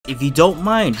if you don't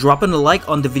mind dropping a like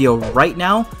on the video right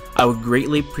now, I would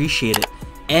greatly appreciate it.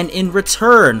 And in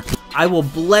return, I will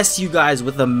bless you guys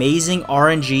with amazing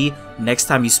RNG next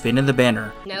time you spin in the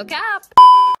banner. No cap.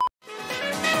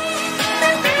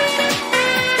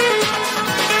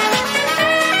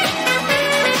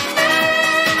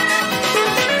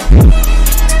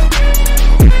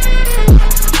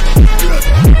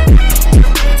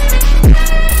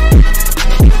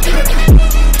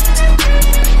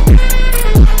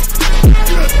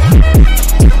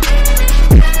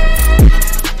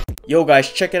 Yo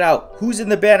guys, check it out. Who's in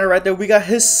the banner right there? We got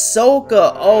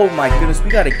Hisoka. Oh my goodness, we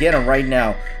gotta get him right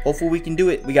now. Hopefully we can do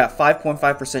it. We got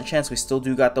 5.5% chance. We still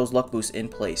do got those luck boosts in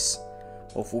place.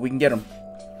 Hopefully we can get him.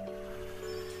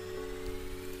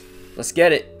 Let's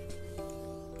get it.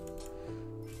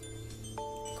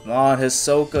 Come on,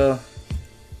 Hisoka.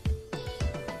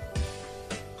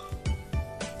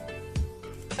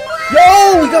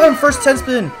 Yo, we got him first 10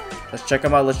 spin. Let's check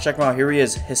him out. Let's check him out. Here he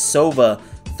is, Hisova.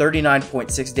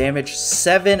 39.6 damage,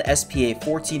 7 SPA,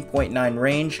 14.9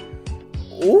 range.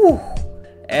 Ooh,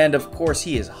 and of course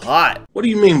he is hot. What do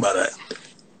you mean by that?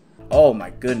 Oh my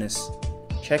goodness.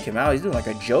 Check him out. He's doing like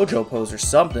a JoJo pose or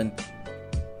something.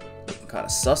 Looking kind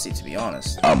of sussy, to be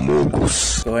honest. Go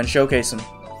ahead and showcase him.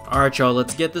 Alright y'all,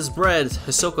 let's get this bread.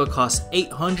 Hisoka costs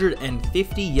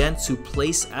 850 yen to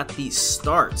place at the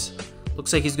start.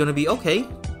 Looks like he's going to be okay.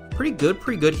 Pretty good,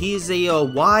 pretty good. He is a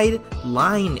wide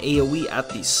line AoE at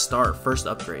the start, first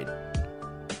upgrade.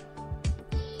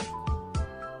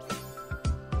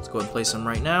 Let's go ahead and place him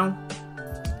right now.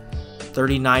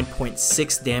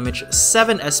 39.6 damage,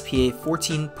 7 SPA,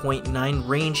 14.9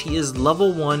 range. He is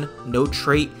level 1, no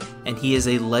trait, and he is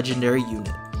a legendary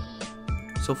unit.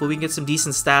 So if we can get some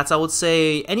decent stats, I would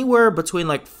say anywhere between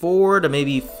like 4 to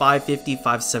maybe 550,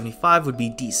 575 would be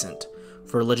decent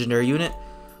for a legendary unit.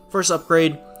 First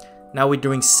upgrade. Now we're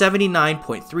doing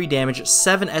 79.3 damage,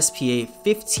 7 SPA,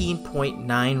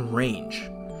 15.9 range.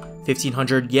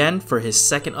 1500 yen for his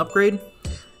second upgrade.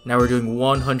 Now we're doing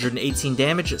 118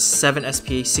 damage, 7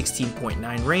 SPA,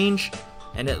 16.9 range.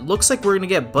 And it looks like we're going to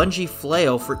get Bungee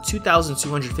Flail for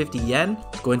 2,250 yen.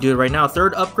 Let's go and do it right now.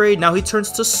 Third upgrade. Now he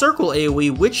turns to Circle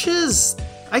AoE, which is,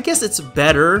 I guess it's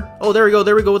better. Oh, there we go.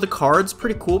 There we go with the cards.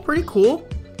 Pretty cool, pretty cool.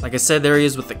 Like I said, there he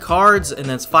is with the cards, and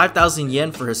then it's 5,000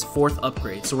 yen for his fourth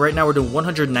upgrade. So right now we're doing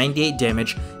 198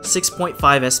 damage, 6.5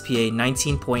 SPA,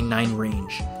 19.9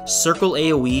 range. Circle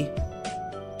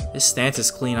AoE. His stance is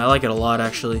clean. I like it a lot,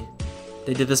 actually.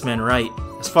 They did this man right.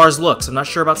 As far as looks, I'm not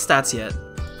sure about stats yet.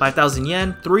 5,000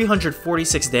 yen,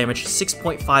 346 damage,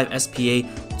 6.5 SPA,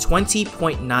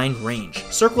 20.9 range.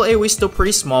 Circle AoE is still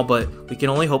pretty small, but we can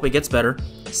only hope it gets better.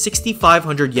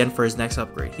 6,500 yen for his next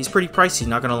upgrade. He's pretty pricey,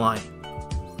 not gonna lie.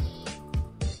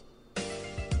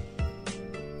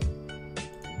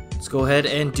 Go ahead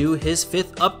and do his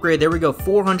fifth upgrade. There we go.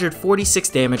 446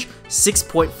 damage,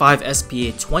 6.5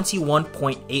 SPA,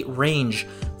 21.8 range.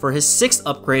 For his sixth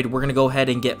upgrade, we're going to go ahead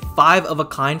and get 5 of a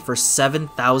kind for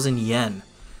 7,000 yen.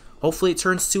 Hopefully it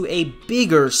turns to a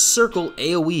bigger Circle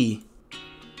AoE.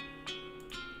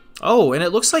 Oh, and it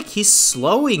looks like he's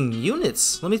slowing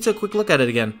units. Let me take a quick look at it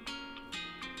again.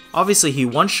 Obviously he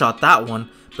one-shot that one,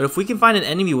 but if we can find an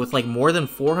enemy with like more than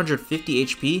 450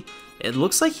 HP, it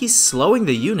looks like he's slowing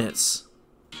the units.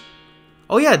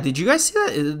 Oh yeah, did you guys see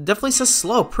that? It definitely says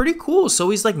slow. Pretty cool.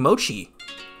 So he's like Mochi.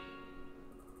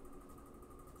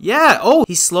 Yeah, oh,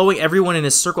 he's slowing everyone in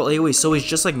his Circle AoE, so he's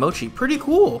just like Mochi. Pretty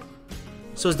cool.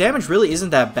 So his damage really isn't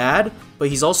that bad, but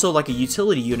he's also like a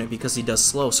utility unit because he does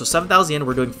slow. So 7,000 yen,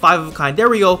 we're doing 5 of a kind. There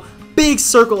we go. Big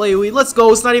Circle AoE. Let's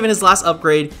go. It's not even his last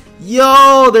upgrade.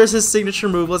 Yo, there's his signature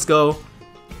move. Let's go.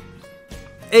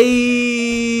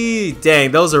 Hey,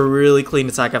 dang, those are really clean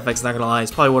attack effects, not gonna lie.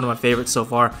 It's probably one of my favorites so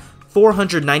far.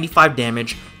 495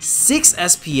 damage, 6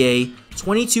 SPA,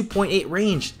 22.8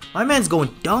 range. My man's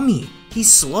going dummy. He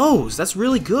slows. That's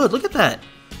really good. Look at that.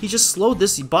 He just slowed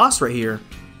this boss right here.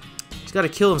 He's got to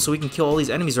kill him so we can kill all these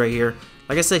enemies right here.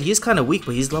 Like I said, he is kind of weak,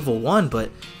 but he's level 1.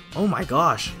 But, oh my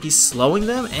gosh. He's slowing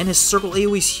them, and his Circle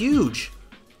AoE is huge.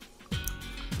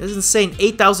 This is insane.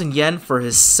 8,000 yen for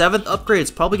his 7th upgrade.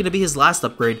 It's probably going to be his last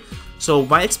upgrade. So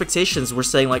my expectations were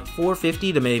saying like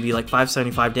 450 to maybe like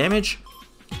 575 damage.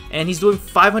 And he's doing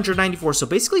 594, so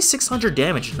basically 600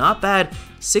 damage. Not bad.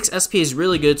 6 SP is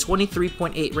really good.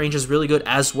 23.8 range is really good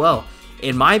as well.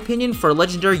 In my opinion, for a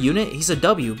legendary unit, he's a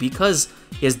W because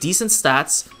he has decent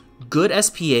stats, good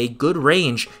SPA, good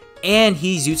range, and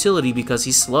he's utility because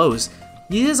he slows.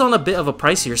 He is on a bit of a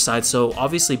pricier side, so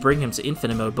obviously bring him to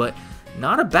infinite mode, but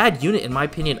not a bad unit in my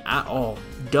opinion at all.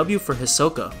 W for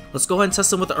Hisoka. Let's go ahead and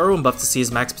test him with the Irwin buff to see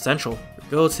his max potential.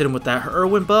 go. Let's hit him with that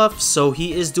Irwin buff. So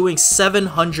he is doing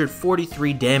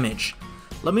 743 damage.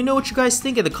 Let me know what you guys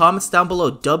think in the comments down below,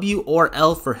 W or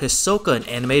L for Hisoka in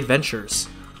Anime Adventures.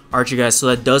 Alright you guys, so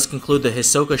that does conclude the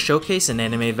Hisoka showcase in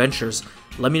Anime Adventures.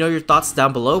 Let me know your thoughts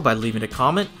down below by leaving a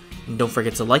comment, and don't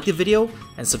forget to like the video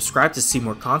and subscribe to see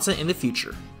more content in the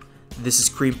future. This is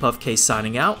Cream Puff K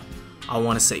signing out. I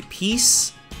want to say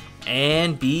peace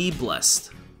and be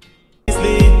blessed.